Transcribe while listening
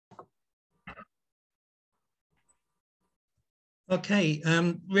Okay,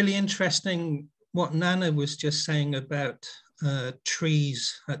 really interesting what Nana was just saying about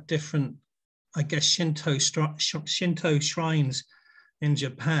trees at different, I guess, Shinto shrines in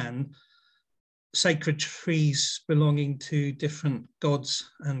Japan, sacred trees belonging to different gods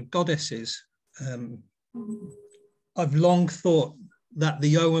and goddesses. I've long thought that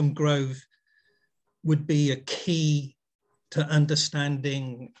the Ogham Grove would be a key to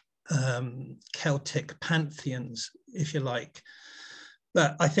understanding Celtic pantheons, if you like.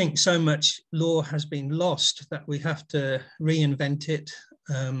 But I think so much lore has been lost that we have to reinvent it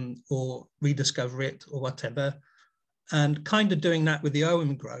or rediscover it or whatever. And kind of doing that with the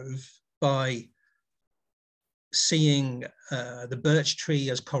Ogham Grove by seeing the birch tree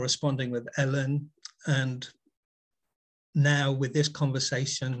as corresponding with Ellen, and now with this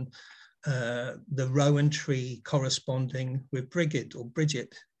conversation, the Rowan tree corresponding with Brigid or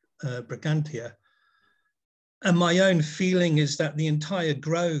Brigid, Brigantia. And my own feeling is that the entire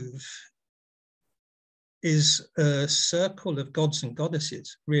grove is a circle of gods and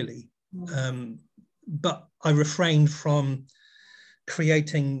goddesses, really. But I refrain from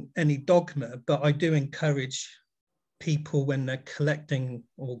creating any dogma, but I do encourage people when they're collecting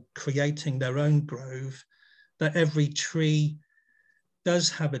or creating their own grove, that every tree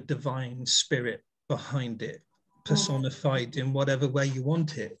does have a divine spirit behind it, personified in whatever way you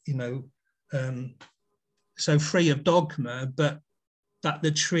want it, you know. So free of dogma, but that the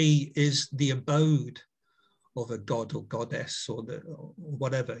tree is the abode of a god or goddess or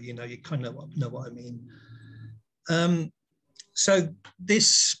whatever, you know, you kind of know what I mean. So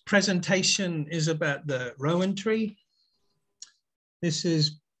this presentation is about the Rowan tree. This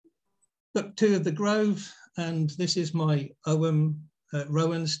is book 2 of the Grove, and this is my Ogham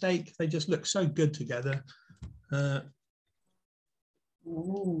Rowan stake. They just look so good together.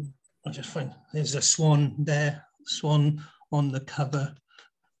 I just find there's a swan there, swan on the cover,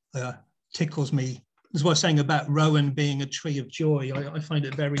 tickles me. As I was saying about Rowan being a tree of joy, I find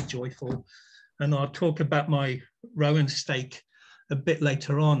it very joyful. And I'll talk about my Rowan stake a bit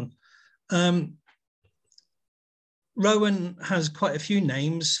later on. Rowan has quite a few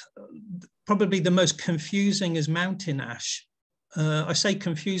names. Probably the most confusing is mountain ash. I say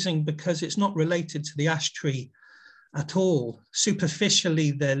confusing because it's not related to the ash tree at all.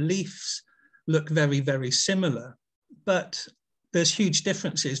 Superficially, their leaves look very, very similar, but there's huge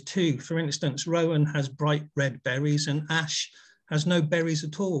differences too. For instance, Rowan has bright red berries and ash has no berries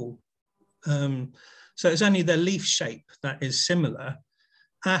at all. So it's only their leaf shape that is similar.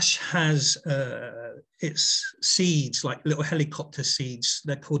 Ash has its seeds, like little helicopter seeds.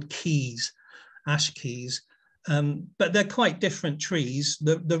 They're called keys, ash keys, but they're quite different trees.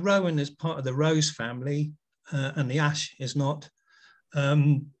 The Rowan is part of the rose family, and the ash is not.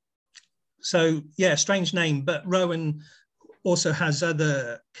 So yeah, strange name, but Rowan also has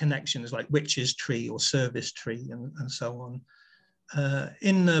other connections like witch's tree or service tree and so on.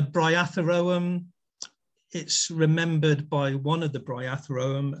 In the Briatharoam, it's remembered by one of the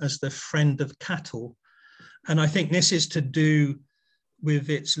Briatharoam as the friend of cattle. And I think this is to do with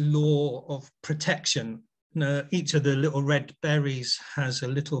its law of protection. Now, each of the little red berries has a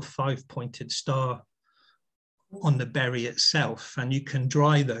little 5-pointed star on the berry itself, and you can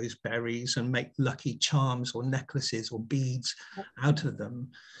dry those berries and make lucky charms or necklaces or beads out of them.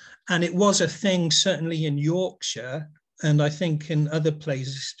 And it was a thing certainly in Yorkshire, and I think in other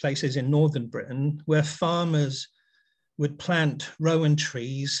places in northern Britain, where farmers would plant rowan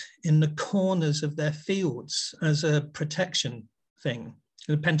trees in the corners of their fields as a protection thing.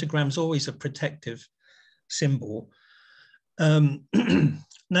 The pentagram's always a protective symbol.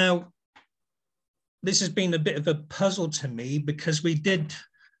 Now, this has been a bit of a puzzle to me because we did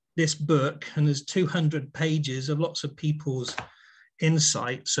this book and there's 200 pages of lots of people's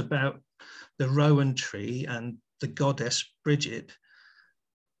insights about the rowan tree and the goddess Brigid.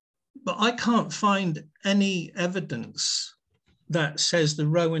 But I can't find any evidence that says the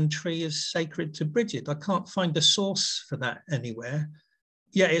rowan tree is sacred to Brigid. I can't find a source for that anywhere.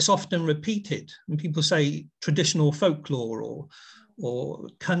 Yet it's often repeated, and people say traditional folklore or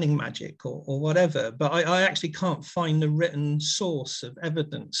cunning magic or whatever, but I actually can't find a written source of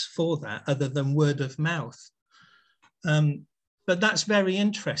evidence for that other than word of mouth. But that's very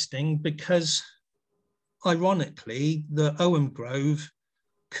interesting because ironically, the Ogham Grove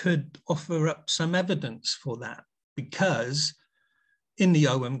could offer up some evidence for that, because in the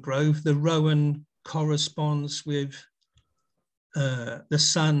Ogham Grove, the Rowan corresponds with the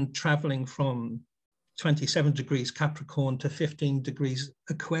sun traveling from 27 degrees Capricorn to 15 degrees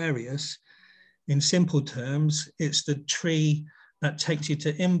Aquarius. In simple terms, it's the tree that takes you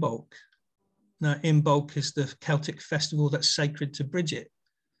to Imbolc. Now, Imbolc is the Celtic festival that's sacred to Brigid.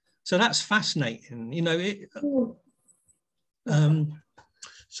 So that's fascinating. You know,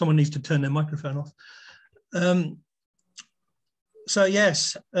 someone needs to turn their microphone off. So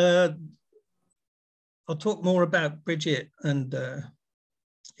yes, I'll talk more about Brigid and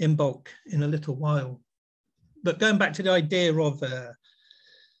Imbolc in a little while. But going back to the idea of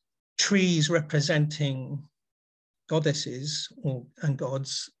trees representing goddesses and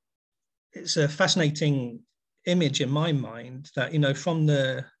gods, it's a fascinating image in my mind that, you know, from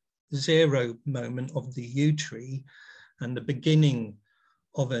the zero moment of the yew tree and the beginning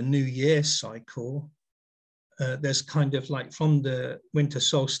of a new year cycle, there's kind of like from the winter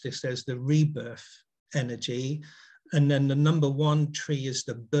solstice, there's the rebirth energy. And then the number one tree is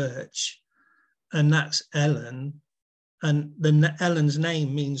the birch, and that's Ellen. And then Ellen's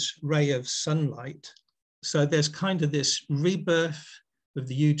name means ray of sunlight. So there's kind of this rebirth with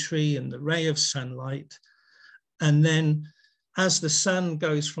the yew tree and the ray of sunlight. And then as the sun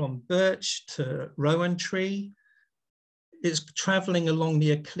goes from birch to rowan tree, it's traveling along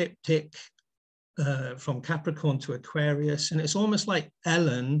the ecliptic from Capricorn to Aquarius. And it's almost like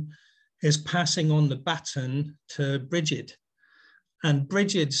Ellen is passing on the baton to Brigid. And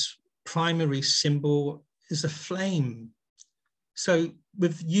Brigid's primary symbol is a flame. So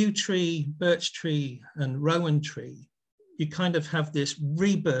with yew tree, birch tree, and rowan tree, you kind of have this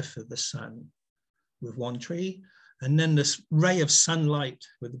rebirth of the sun with one tree, and then this ray of sunlight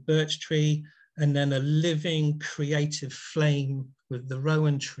with the birch tree, and then a living creative flame with the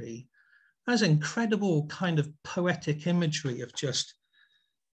rowan tree. That's incredible kind of poetic imagery of just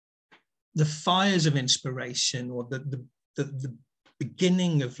the fires of inspiration, or the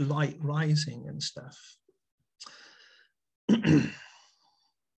beginning of light rising and stuff.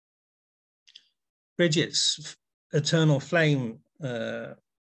 Brigid's eternal flame, yeah,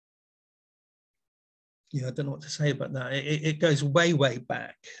 I don't know what to say about that. It goes way, way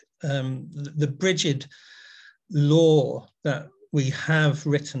back. The Brigid lore that we have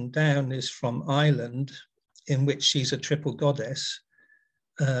written down is from Ireland, in which she's a triple goddess.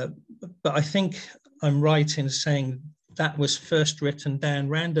 But I think I'm right in saying that was first written down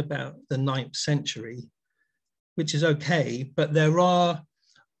round about the 9th century, which is okay, but there are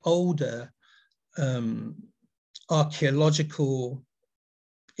older archaeological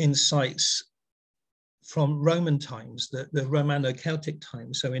insights from Roman times, the Romano-Celtic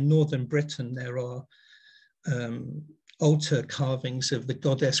times. So in northern Britain, there are altar carvings of the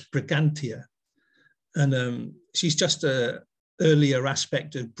goddess Brigantia. And she's just an earlier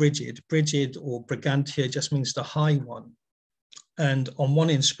aspect of Brigid. Brigid or Brigantia just means the high one. And on one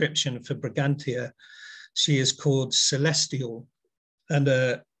inscription for Brigantia, she is called Celestial. And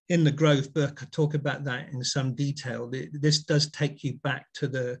in the Grove book, I talk about that in some detail. This does take you back to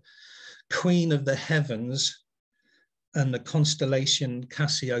the Queen of the Heavens and the constellation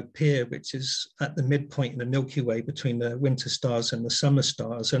Cassiopeia, which is at the midpoint in the Milky Way between the winter stars and the summer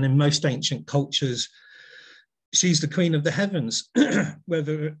stars. And in most ancient cultures, she's the Queen of the Heavens,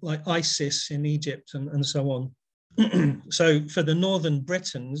 whether like Isis in Egypt and so on. So for the Northern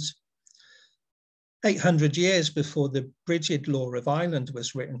Britons, 800 years before the Brigid lore of Ireland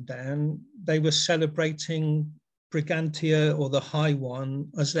was written down, they were celebrating Brigantia, or the High One,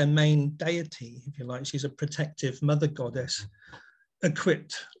 as their main deity, if you like. She's a protective mother goddess,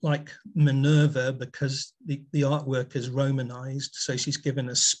 equipped like Minerva, because the artwork is Romanized. So she's given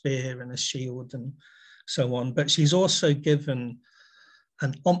a spear and a shield and so on. But she's also given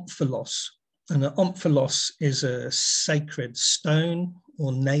an omphalos. And an omphalos is a sacred stone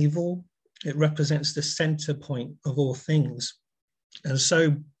or navel. It represents the center point of all things. And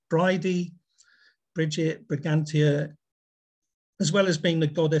so Brigid, Brigantia, as well as being the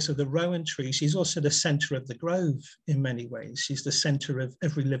goddess of the rowan tree, she's also the center of the grove in many ways. She's the center of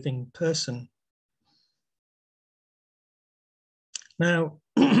every living person. Now,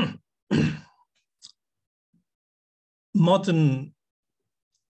 modern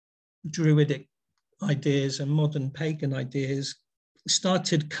Druidic ideas and modern pagan ideas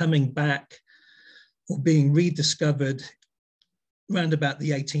started coming back or being rediscovered around about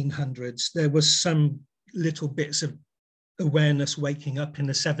the 1800s. There was some little bits of awareness waking up in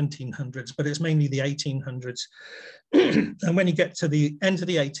the 1700s, but it's mainly the 1800s. And when you get to the end of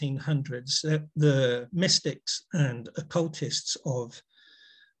the 1800s, the mystics and occultists of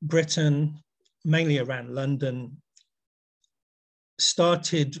Britain, mainly around London,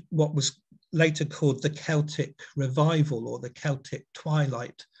 started what was later called the Celtic Revival or the Celtic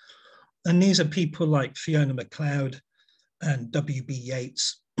Twilight. And these are people like Fiona MacLeod and W.B.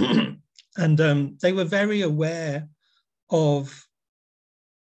 Yeats. And they were very aware of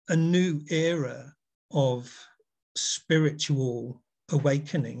a new era of spiritual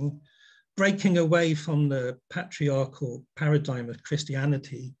awakening, breaking away from the patriarchal paradigm of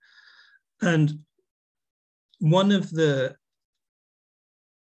Christianity. And one of the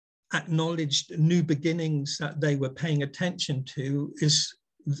acknowledged new beginnings that they were paying attention to is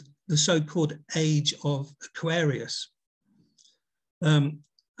the so-called Age of Aquarius. And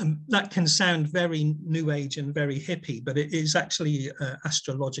that can sound very New Age and very hippie, but it is actually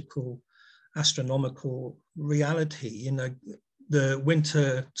astronomical reality. You know,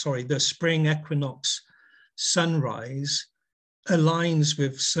 the spring equinox sunrise aligns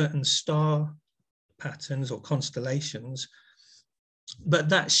with certain star patterns or constellations, but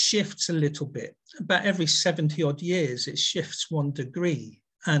that shifts a little bit. About every 70 odd years, it shifts 1 degree.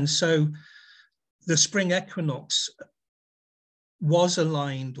 And so the spring equinox was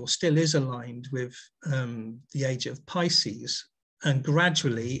aligned, or still is aligned, with the age of Pisces. And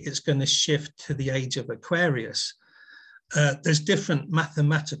gradually it's going to shift to the age of Aquarius. There's different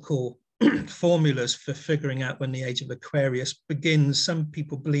mathematical formulas for figuring out when the age of Aquarius begins. Some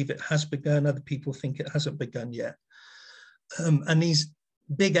people believe it has begun, other people think it hasn't begun yet. And these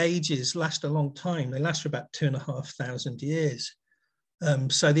big ages last a long time. They last for about 2,500 years.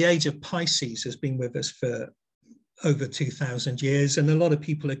 So the age of Pisces has been with us for over 2,000 years, and a lot of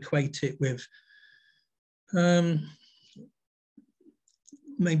people equate it with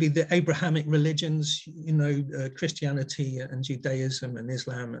maybe the Abrahamic religions, you know, Christianity and Judaism and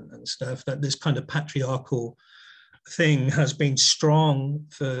Islam and stuff, that this kind of patriarchal thing has been strong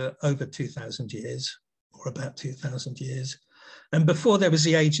for over 2,000 years, or about 2,000 years. And before there was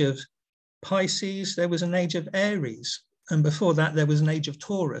the age of Pisces, there was an age of Aries. And before that, there was an age of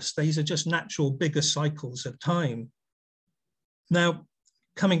Taurus. These are just natural bigger cycles of time. Now,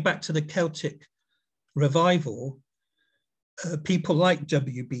 coming back to the Celtic revival, people like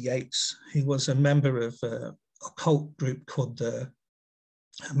W.B. Yeats, who was a member of a cult group called the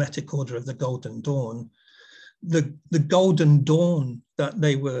Hermetic Order of the Golden Dawn, the Golden Dawn that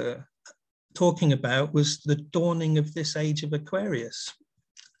they were talking about was the dawning of this age of Aquarius.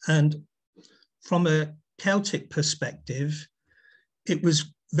 And from a Celtic perspective, it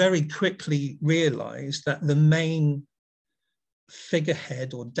was very quickly realized that the main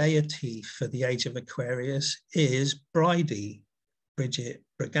figurehead or deity for the age of Aquarius is Brigid,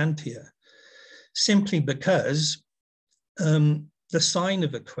 Brigantia, simply because the sign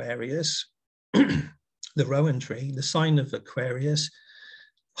of Aquarius, the Rowan tree, the sign of Aquarius,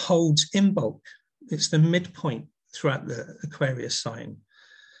 holds Imbolc. It's the midpoint throughout the Aquarius sign.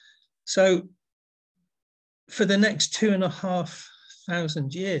 So for the next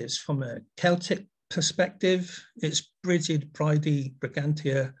 2,500 years, from a Celtic perspective, it's Brigid,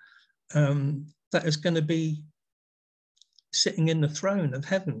 Brigantia, that is going to be sitting in the throne of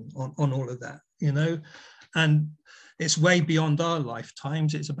heaven on all of that, you know. And it's way beyond our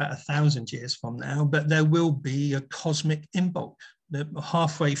lifetimes. It's about 1,000 years from now, but there will be a cosmic Imbolc.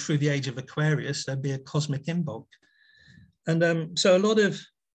 Halfway through the age of Aquarius, there'll be a cosmic Imbolc. And so a lot of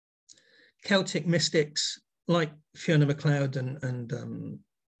Celtic mystics like Fiona MacLeod and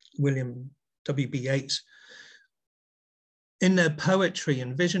William W.B. Yeats, in their poetry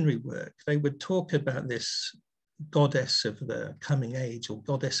and visionary work, they would talk about this goddess of the coming age, or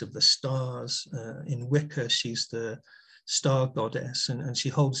goddess of the stars. In Wicca, she's the star goddess, and she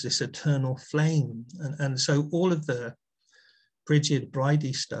holds this eternal flame. And so all of the Brigid,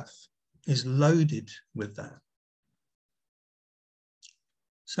 Bridie stuff is loaded with that.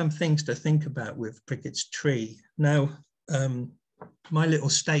 Some things to think about with Brigid's tree. Now, my little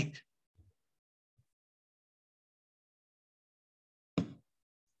stake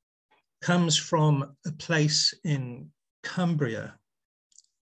comes from a place in Cumbria.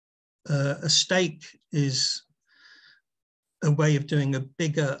 A stake is a way of doing a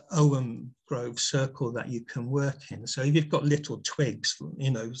bigger ogham grove circle that you can work in. So if you've got little twigs,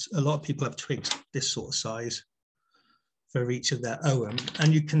 you know, a lot of people have twigs this sort of size for each of their ogham,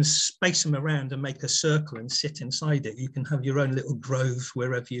 and you can space them around and make a circle and sit inside it. You can have your own little grove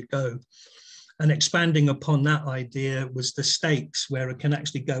wherever you go. And expanding upon that idea was the stakes, where it can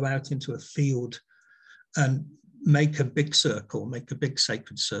actually go out into a field and make a big circle, make a big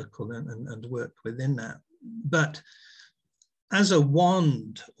sacred circle, and work within that. But as a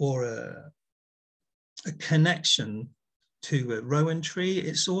wand or a connection to a Rowan tree,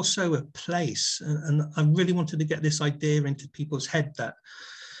 it's also a place. And I really wanted to get this idea into people's head that,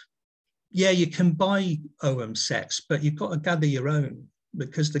 yeah, you can buy ogham sets, but you've got to gather your own,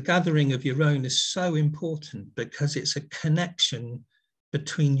 because the gathering of your own is so important, because it's a connection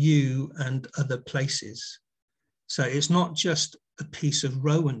between you and other places. So it's not just a piece of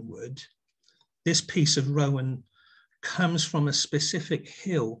Rowan wood. This piece of Rowan comes from a specific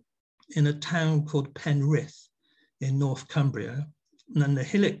hill in a town called Penrith in North Cumbria. And then the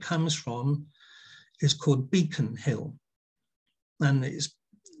hill it comes from is called Beacon Hill. And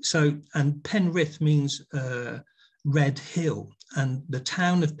and Penrith means red hill. And the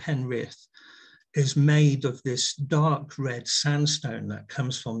town of Penrith is made of this dark red sandstone that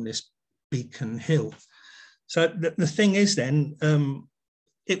comes from this Beacon Hill. So the thing is then,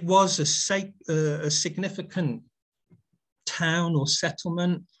 it was a significant town or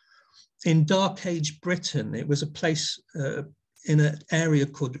settlement. In Dark Age Britain, it was a place in an area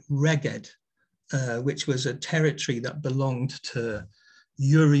called Brigid, which was a territory that belonged to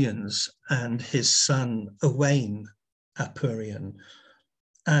Uriens and his son Owain ap Urien.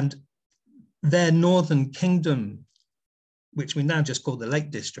 And their northern kingdom, which we now just call the Lake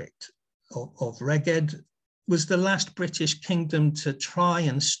District of Brigid, was the last British kingdom to try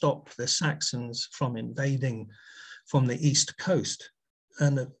and stop the Saxons from invading from the east coast.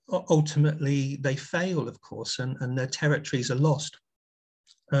 And ultimately they fail, of course, and their territories are lost.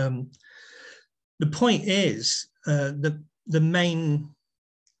 The point is the main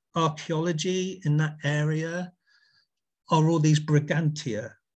archaeology in that area are all these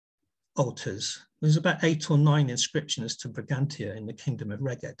Brigantia altars. There's about 8 or 9 inscriptions to Brigantia in the kingdom of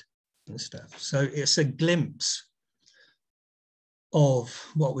Brigid and stuff. So it's a glimpse of,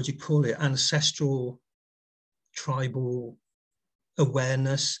 what would you call it, ancestral, tribal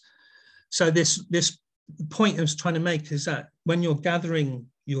awareness. So this point I was trying to make is that when you're gathering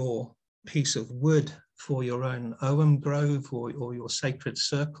your piece of wood for your own Ogham Grove or your sacred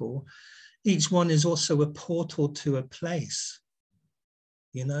circle, each one is also a portal to a place.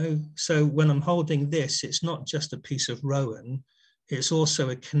 You know, so when I'm holding this, it's not just a piece of Rowan, it's also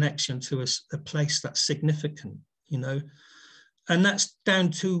a connection to a place that's significant, you know, and that's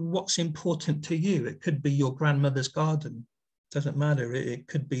down to what's important to you. It could be your grandmother's garden, doesn't matter. It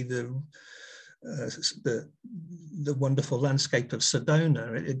could be the wonderful landscape of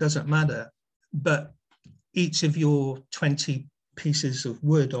Sedona. It doesn't matter. But each of your 20 pieces of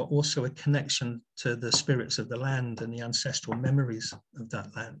wood are also a connection to the spirits of the land and the ancestral memories of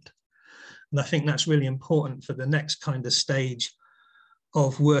that land. And I think that's really important for the next kind of stage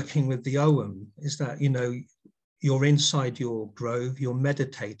of working with the Ogham, is that, you know, you're inside your grove, you're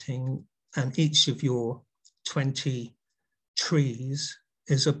meditating, and each of your 20 trees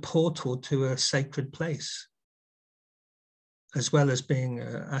is a portal to a sacred place, as well as being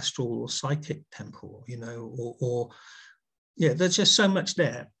an astral or psychic temple, you know, or yeah, there's just so much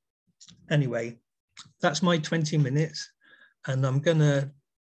there. Anyway, that's my 20 minutes, and I'm gonna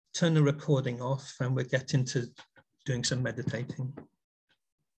turn the recording off and we'll get into doing some meditating.